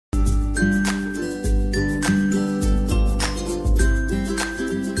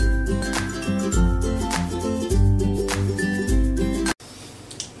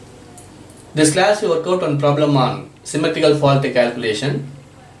This class we work out one problem on symmetrical fault calculation.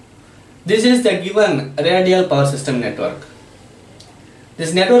 This is the given radial power system network.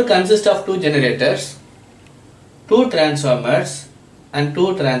 This network consists of two generators, two transformers and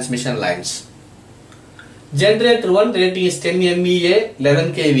two transmission lines. Generator 1 rating is 10 MVA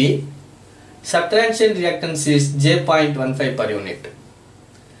 11 kV. Subtraction reactance is J.15 per unit.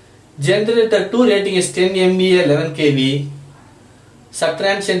 Generator 2 rating is 10 MVA 11 kV.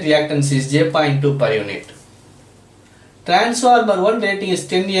 Subtraction reactance is J.2 per unit. Transformer 1 rating is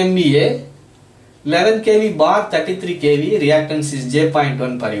 10 MVA 11 kV bar 33 kV. Reactance is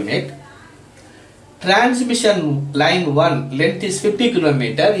J.1 per unit. Transmission line 1 length is 50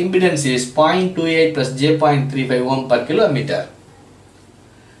 km. Impedance is 0.28 plus J.35 ohm per kilometer.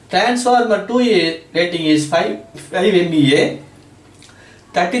 Transformer 2 rating is 5 MVA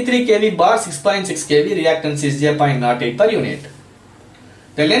 33 kV bar 6.6 kV. Reactance is J.08 per unit.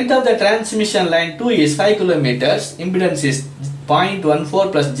 The length of the transmission line 2 is 5 km. Impedance is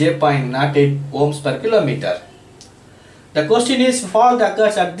 0.14 plus J.08 ohms per kilometer. The question is, fault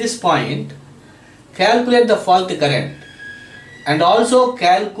occurs at this point. Calculate the fault current and also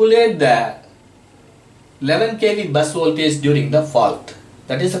calculate the 11 kV bus voltage during the fault.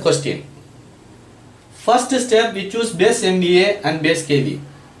 That is the question. First step, we choose base MVA and base kV.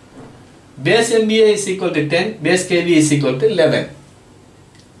 Base MVA is equal to 10, base kV is equal to 11.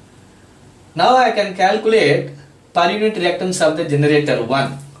 Now I can calculate per unit reactance of the generator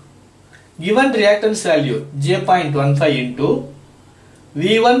 1. Given reactance value J.15 into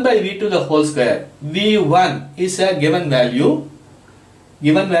V1 by V2 the whole square. V1 is a given value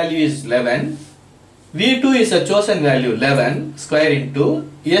is 11. V2 is a chosen value 11 square into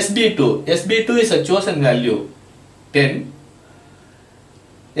SB2. SB2 is a chosen value 10.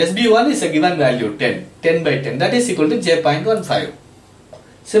 SB1 is a given value 10. 10 by 10, that is equal to J.15.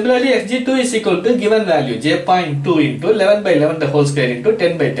 Similarly, Xg2 is equal to given value J.2 into 11 by 11 the whole square into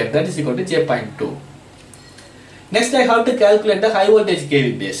 10 by 10, that is equal to J.2. Next I have to calculate the high voltage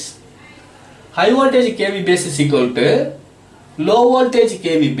kV base. High voltage kV base is equal to low voltage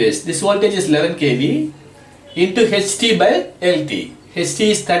kV base. This voltage is 11 kV into HT by LT.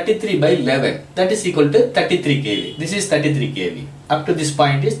 HT is 33 by 11, that is equal to 33 kV. This is 33 kV. Up to this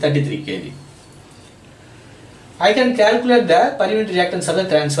point is 33 kV. I can calculate the per unit reactance of the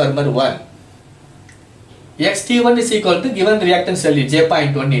transformer 1. XT1 is equal to given reactance value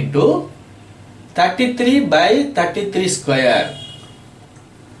J.1 into 33 by 33 square.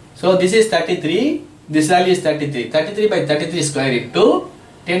 So this is 33, this value is 33. 33 by 33 square into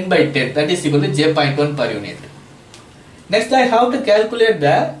 10 by 10, that is equal to J.1 per unit. Next I have to calculate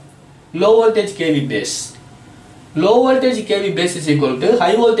the low voltage kV base. Low voltage kV base is equal to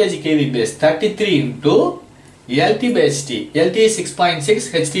high voltage kV base 33 into LT by HT. LT is 6.6,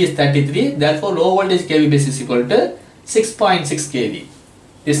 HT is 33, therefore low voltage kV base is equal to 6.6 kV.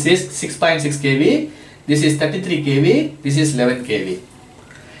 This is 6.6 kV, this is 33 kV, this is 11 kV.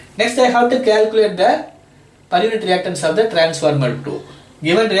 Next I have to calculate the per unit reactance of the transformer 2.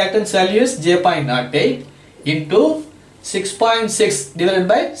 Given reactance value is J.08 into 6.6 divided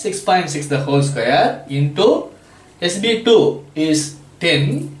by 6.6 the whole square into SB2 is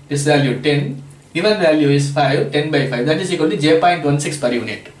 10, this value 10, given value is 5, 10 by 5, that is equal to J.16 per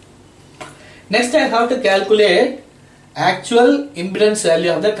unit. Next I have to calculate actual impedance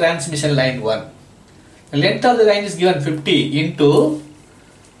value of the transmission line 1. The length of the line is given 50 into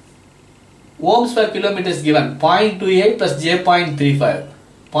ohms per kilometer is given 0.28 plus J.35.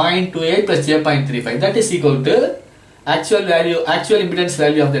 0.28 plus J.35, that is equal to actual impedance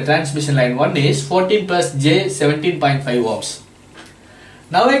value of the transmission line 1 is 14 plus J.17.5 ohms.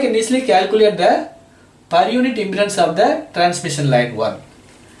 Now I can easily calculate the per unit impedance of the transmission line 1.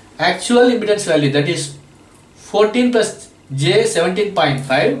 Actual impedance value, that is 14 plus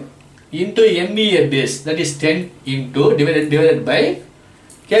J.17.5 into MVA base, that is 10 into divided by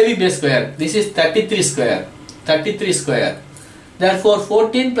kV base square. This is 33 square. Therefore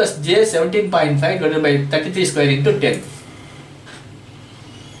 14 plus J.17.5 divided by 33 square into 10.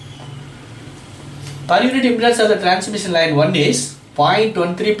 Per unit impedance of the transmission line 1 is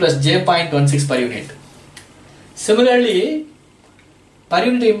 0.13 plus J.16 per unit. Similarly, per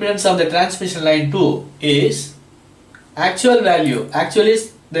unit impedance of the transmission line 2 is actual value. Actually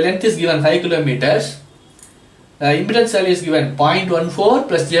the length is given 5 kilometers. The impedance value is given 0.14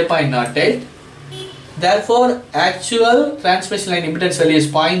 plus J.08. Therefore, actual transmission line impedance value is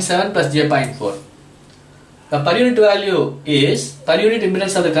 0.7 plus J.4. The per unit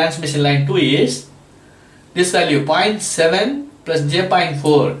impedance of the transmission line 2 is this value 0.7 plus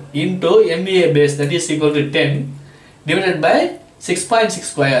J.4 into MVA base, that is equal to 10 divided by 6.6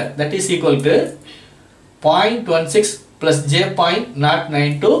 square, that is equal to 0.16 plus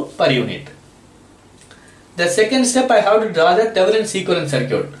j.092 per unit. The second step, I have to draw the Thevenin's equivalent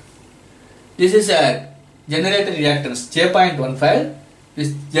circuit. This is a generator reactance j.15,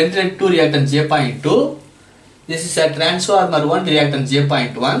 this generator 2 reactance j.2, this is a transformer 1 reactance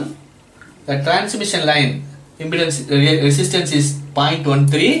j.1, the transmission line impedance resistance is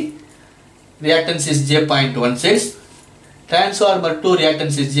 0.13, reactance is j.16, transformer 2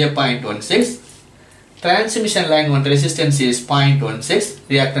 reactance is j.16, transmission line 1 resistance is 0.16,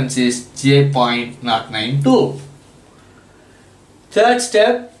 reactance is j.092. Third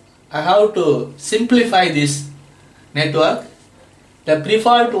step, I have to simplify this network. The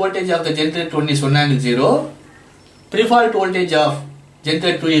prefault voltage of the generator 1 is 1 angle 0, prefault voltage of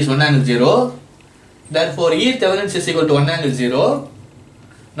generator 2 is 1 angle 0, therefore E Thevenin's is equal to 1 angle 0.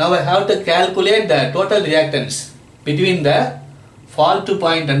 Now I have to calculate the total reactance between the fault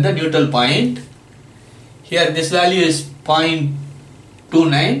point and the neutral point. Here this value is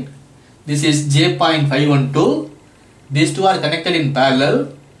 0.29, this is j.512, these two are connected in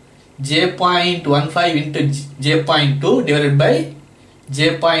parallel, j.15 into j.2 divided by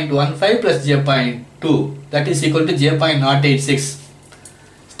j.15 plus j.2, that is equal to j.086.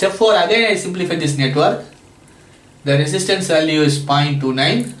 Step 4, again I simplify this network. The resistance value is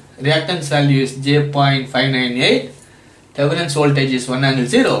 0.29, reactance value is j.598, Thevenin's voltage is 1 angle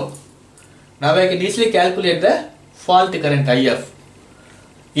 0. Now I can easily calculate the fault current IF.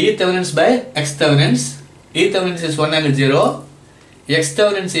 E Thevenin's by X Thevenin's. E Thevenin's is 1 angle 0, X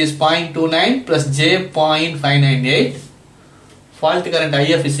Thevenin's is 0.29 plus j.598. Fault current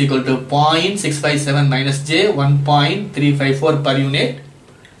IF is equal to 0.657 minus j 1.354 per unit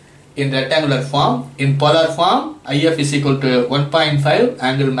in rectangular form. In polar form, IF is equal to 1.5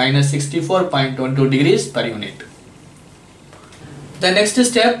 angle minus 64.12 degrees per unit. The next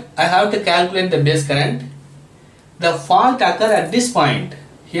step, I have to calculate the base current. The fault occurs at this point.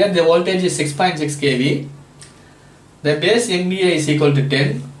 Here the voltage is 6.6 kV. The base MVA is equal to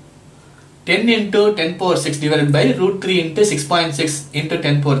 10. 10 into 10 power 6 divided by root 3 into 6.6 into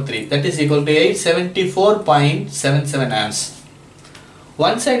 10 power 3. That is equal to 874.77 amps.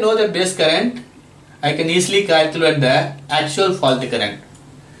 Once I know the base current, I can easily calculate the actual fault current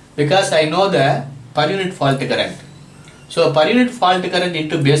because I know the per unit fault current. So per unit fault current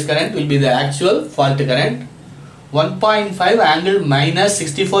into base current will be the actual fault current. 1.5 angle minus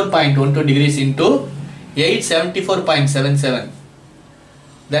 64.12 degrees into 874.77.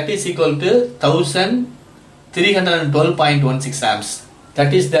 That is equal to 1312.16 amps.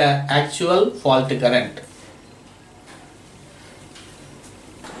 That is the actual fault current.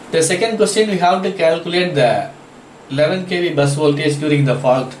 The second question, we have to calculate the 11 kV bus voltage during the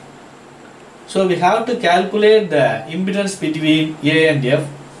fault. So we have to calculate the impedance between A and F.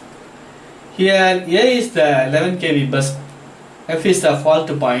 Here A is the 11 kV bus, F is the fault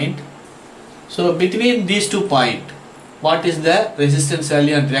point. So between these 2 points, what is the resistance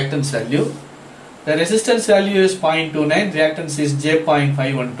value and reactance value? The resistance value is 0.29, reactance is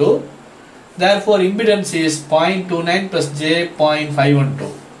j.512. Therefore impedance is 0.29 plus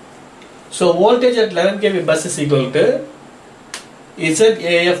j.512. So voltage at 11 kV bus is equal to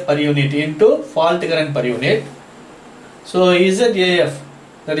ZAF per unit into fault current per unit. So ZAF,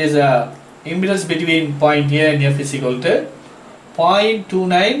 that is impedance between point A and F, is equal to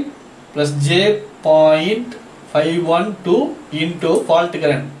 0.29 plus j.512 into fault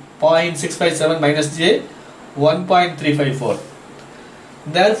current 0.657 minus j 1.354.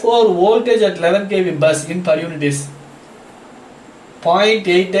 Therefore voltage at 11 kV bus in per unit is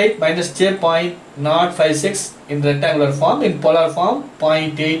 0.88 minus j 0.056 in rectangular form. In polar form,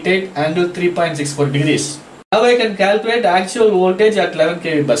 0.88 angle 3.64 degrees. Now I can calculate actual voltage at 11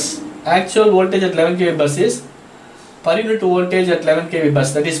 kV bus. Actual voltage at 11 kV bus is per unit voltage at 11 kV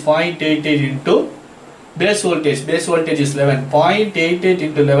bus, that is 0.88 into base voltage. Base voltage is 11. 0.88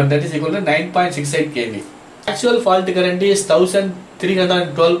 into 11, that is equal to 9.68 kV. Actual fault current is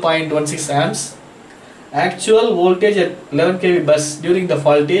 1312.16 amps. Actual voltage at 11 kV bus during the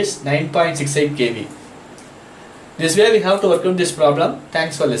fault is 9.68 kV. This way we have to work on this problem.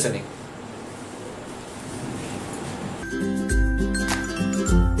 Thanks for listening.